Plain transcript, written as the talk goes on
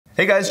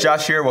Hey guys,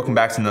 Josh here, welcome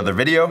back to another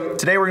video.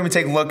 Today we're gonna be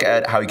taking a look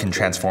at how you can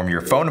transform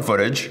your phone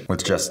footage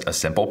with just a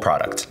simple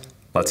product.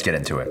 Let's get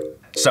into it.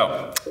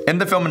 So, in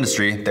the film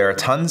industry, there are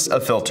tons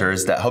of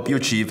filters that help you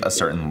achieve a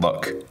certain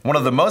look. One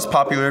of the most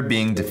popular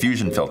being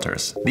diffusion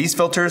filters. These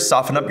filters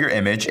soften up your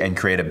image and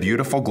create a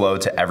beautiful glow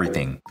to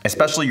everything,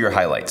 especially your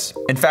highlights.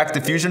 In fact,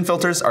 diffusion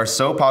filters are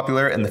so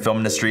popular in the film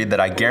industry that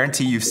I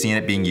guarantee you've seen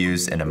it being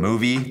used in a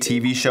movie,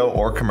 TV show,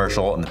 or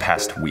commercial in the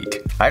past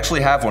week. I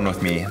actually have one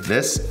with me.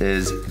 This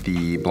is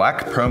the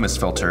Black Promise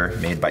filter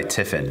made by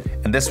Tiffin,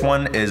 and this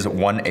one is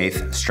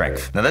 1/8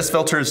 strength. Now this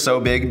filter is so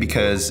big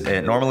because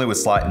it normally would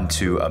slot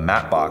into a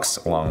matte box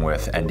along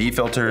with ND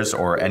filters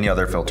or any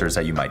other filters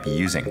that you might be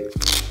using.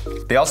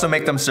 They also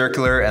make them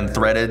circular and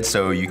threaded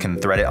so you can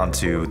thread it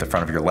onto the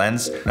front of your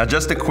lens. Now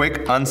just a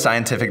quick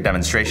unscientific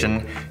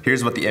demonstration.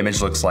 Here's what the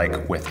image looks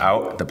like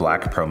without the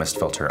Black Promise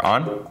filter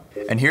on.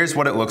 And here's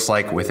what it looks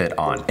like with it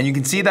on. And you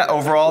can see that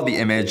overall the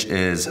image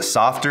is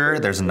softer,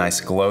 there's a nice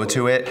glow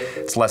to it,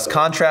 it's less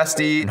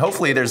contrasty, and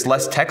hopefully there's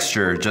less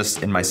texture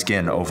just in my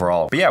skin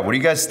overall. But yeah, what do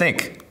you guys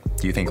think?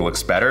 Do you think it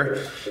looks better?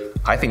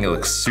 I think it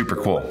looks super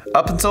cool.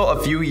 Up until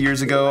a few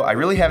years ago, I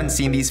really haven't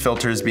seen these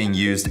filters being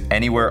used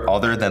anywhere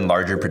other than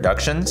larger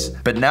productions,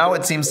 but now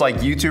it seems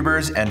like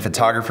YouTubers and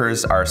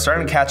photographers are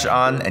starting to catch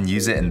on and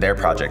use it in their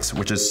projects,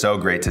 which is so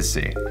great to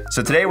see.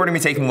 So today we're gonna be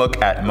taking a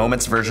look at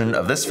Moment's version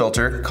of this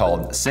filter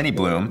called Cine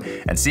Bloom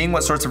and seeing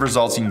what sorts of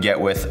results you can get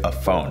with a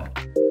phone.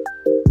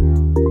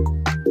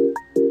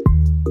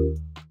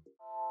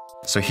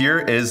 So here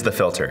is the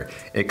filter.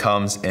 It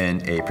comes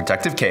in a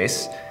protective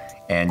case,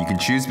 and you can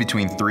choose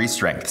between 3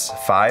 strengths,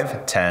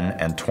 5, 10,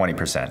 and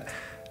 20%.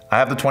 I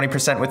have the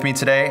 20% with me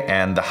today,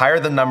 and the higher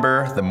the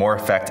number, the more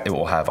effect it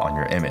will have on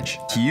your image.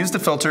 To use the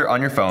filter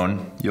on your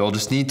phone, you'll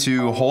just need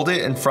to hold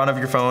it in front of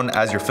your phone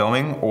as you're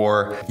filming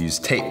or use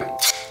tape,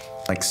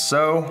 like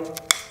so.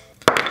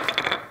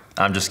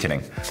 I'm just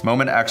kidding.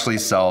 Moment actually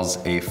sells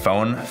a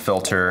phone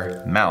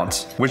filter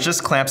mount, which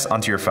just clamps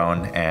onto your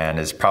phone and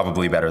is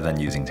probably better than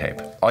using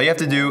tape. All you have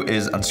to do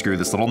is unscrew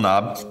this little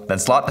knob, then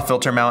slot the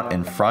filter mount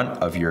in front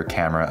of your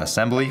camera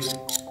assembly,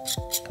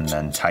 and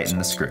then tighten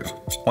the screw.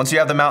 Once you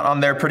have the mount on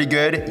there pretty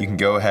good, you can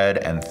go ahead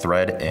and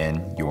thread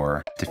in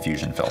your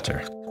diffusion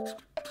filter.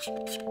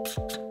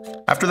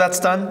 After that's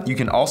done, you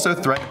can also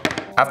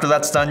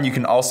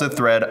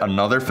thread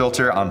another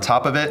filter on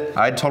top of it.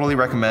 I'd totally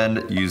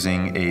recommend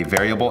using a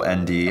variable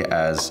ND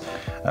as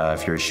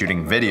if you're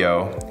shooting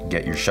video,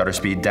 get your shutter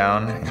speed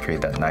down and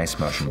create that nice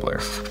motion blur.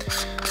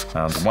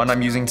 The one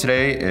I'm using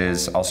today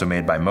is also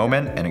made by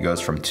Moment and it goes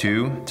from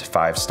 2 to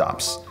 5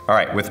 stops. All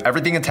right, with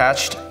everything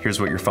attached, here's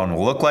what your phone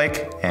will look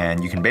like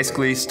and you can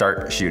basically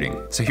start shooting.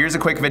 So here's a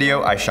quick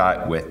video I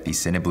shot with the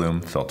Cine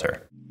Bloom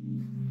filter.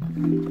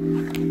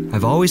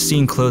 I've always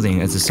seen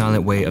clothing as a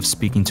silent way of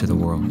speaking to the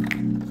world.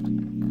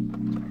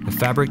 The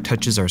fabric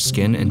touches our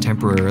skin and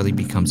temporarily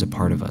becomes a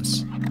part of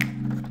us.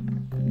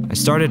 I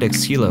started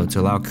Xkilo to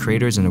allow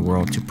creators in the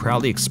world to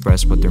proudly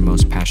express what they're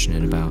most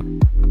passionate about.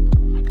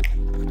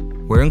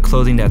 Wearing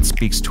clothing that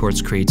speaks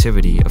towards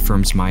creativity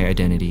affirms my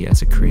identity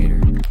as a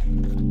creator.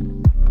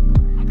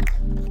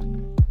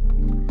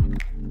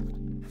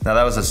 Now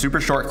that was a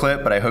super short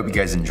clip, but I hope you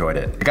guys enjoyed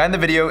it. The guy in the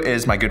video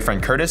is my good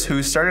friend Curtis,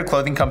 who started a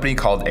clothing company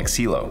called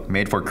Xkilo,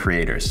 made for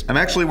creators. I'm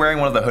actually wearing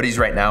one of the hoodies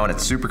right now and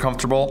it's super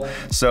comfortable.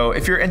 So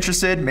if you're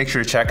interested, make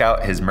sure to check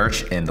out his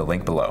merch in the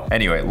link below.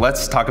 Anyway,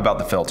 let's talk about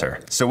the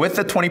filter. So with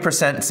the 20%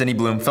 Cine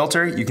Bloom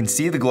filter, you can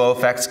see the glow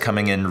effects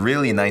coming in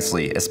really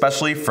nicely,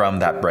 especially from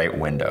that bright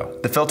window.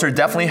 The filter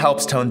definitely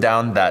helps tone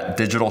down that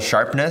digital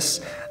sharpness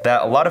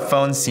that a lot of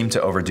phones seem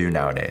to overdo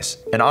nowadays.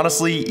 And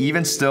honestly,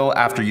 even still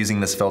after using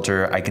this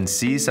filter, I can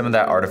see some of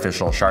that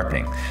artificial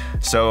sharpening.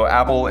 So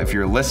Apple, if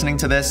you're listening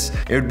to this,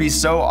 it would be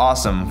so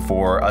awesome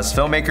for us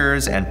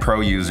filmmakers and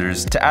pro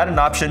users to add an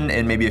option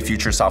in maybe a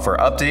future software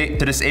update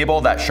to disable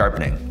that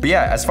sharpening. But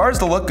yeah, as far as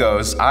the look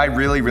goes, I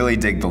really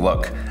dig the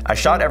look. I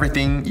shot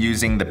everything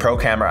using the Pro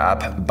Camera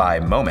app by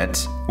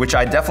Moment, which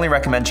I definitely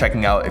recommend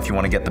checking out if you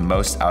want to get the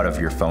most out of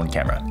your phone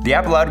camera. The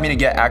app allowed me to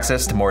get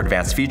access to more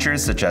advanced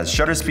features such as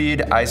shutter speed,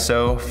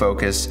 ISO,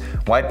 focus,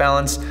 white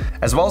balance,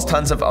 as well as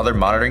tons of other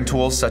monitoring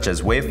tools such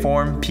as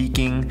waveform,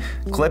 peaking,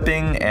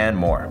 clipping, and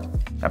more.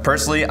 Now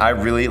personally, I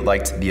really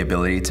liked the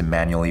ability to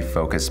manually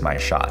focus my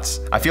shots.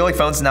 I feel like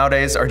phones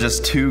nowadays are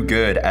just too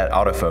good at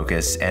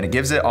autofocus and it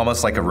gives it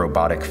almost like a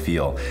robotic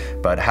feel.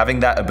 But having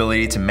that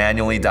ability to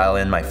manually dial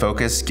in my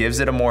focus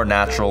gives it a more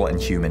natural and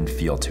human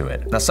feel to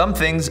it. Now some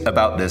things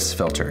about this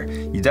filter.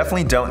 You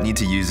definitely don't need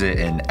to use it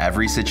in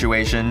every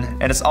situation,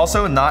 and it's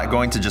also not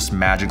going to just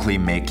magically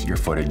make your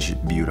footage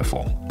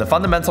beautiful. The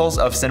fundamentals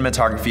of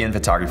cinematography and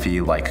photography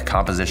like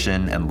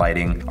composition and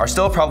lighting are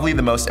still probably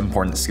the most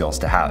important skills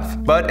to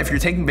have. But if you're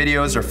taking taking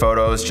videos or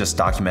photos, just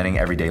documenting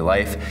everyday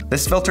life,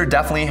 this filter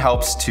definitely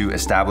helps to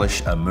establish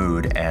a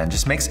mood and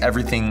just makes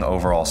everything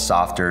overall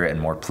softer and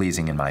more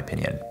pleasing in my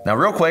opinion. Now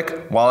real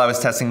quick, while I was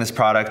testing this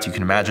product, you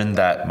can imagine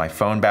that my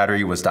phone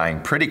battery was dying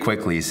pretty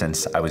quickly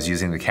since I was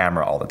using the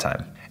camera all the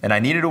time. And I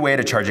needed a way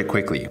to charge it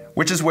quickly,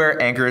 which is where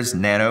Anker's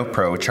Nano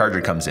Pro charger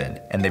comes in.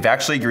 And they've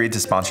actually agreed to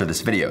sponsor this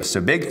video. So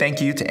big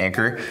thank you to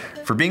Anker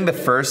for being the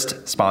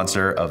first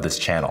sponsor of this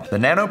channel. The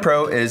Nano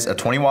Pro is a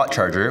 20-watt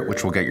charger,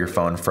 which will get your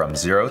phone from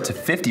 0 to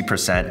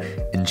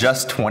 50% in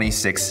just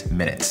 26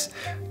 minutes.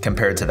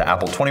 Compared to the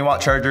Apple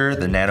 20-watt charger,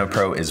 the Nano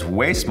Pro is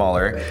way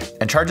smaller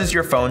and charges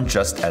your phone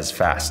just as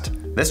fast.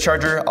 This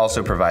charger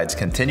also provides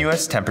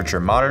continuous temperature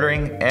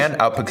monitoring and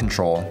output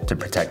control to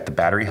protect the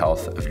battery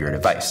health of your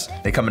device.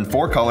 They come in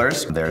 4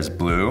 colors. There's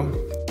blue,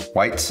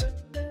 white,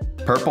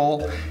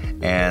 purple,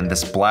 and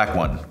this black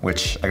one,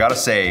 which I gotta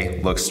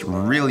say looks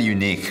really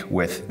unique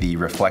with the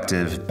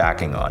reflective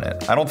backing on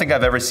it. I don't think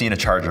I've ever seen a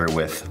charger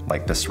with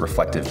like this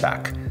reflective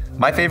back.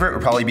 My favorite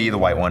would probably be the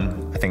white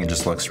one. I think it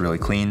just looks really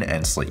clean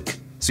and sleek.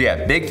 So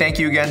yeah, big thank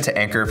you again to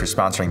Anker for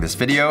sponsoring this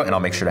video, and I'll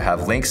make sure to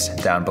have links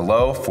down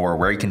below for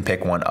where you can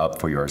pick one up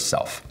for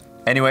yourself.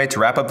 Anyway, to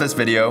wrap up this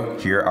video,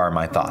 here are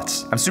my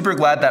thoughts. I'm super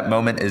glad that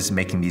Moment is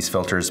making these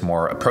filters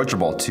more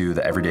approachable to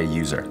the everyday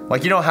user.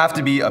 Like, you don't have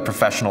to be a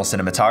professional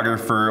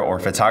cinematographer or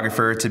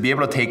photographer to be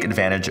able to take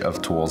advantage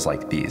of tools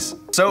like these.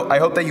 So I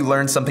hope that you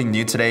learned something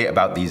new today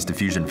about these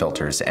diffusion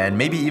filters and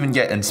maybe even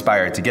get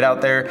inspired to get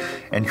out there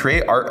and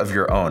create art of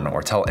your own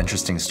or tell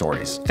interesting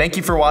stories. Thank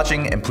you for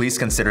watching, and please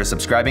consider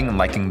subscribing and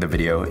liking the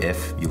video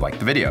if you liked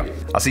the video.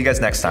 I'll see you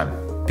guys next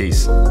time.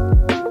 Peace.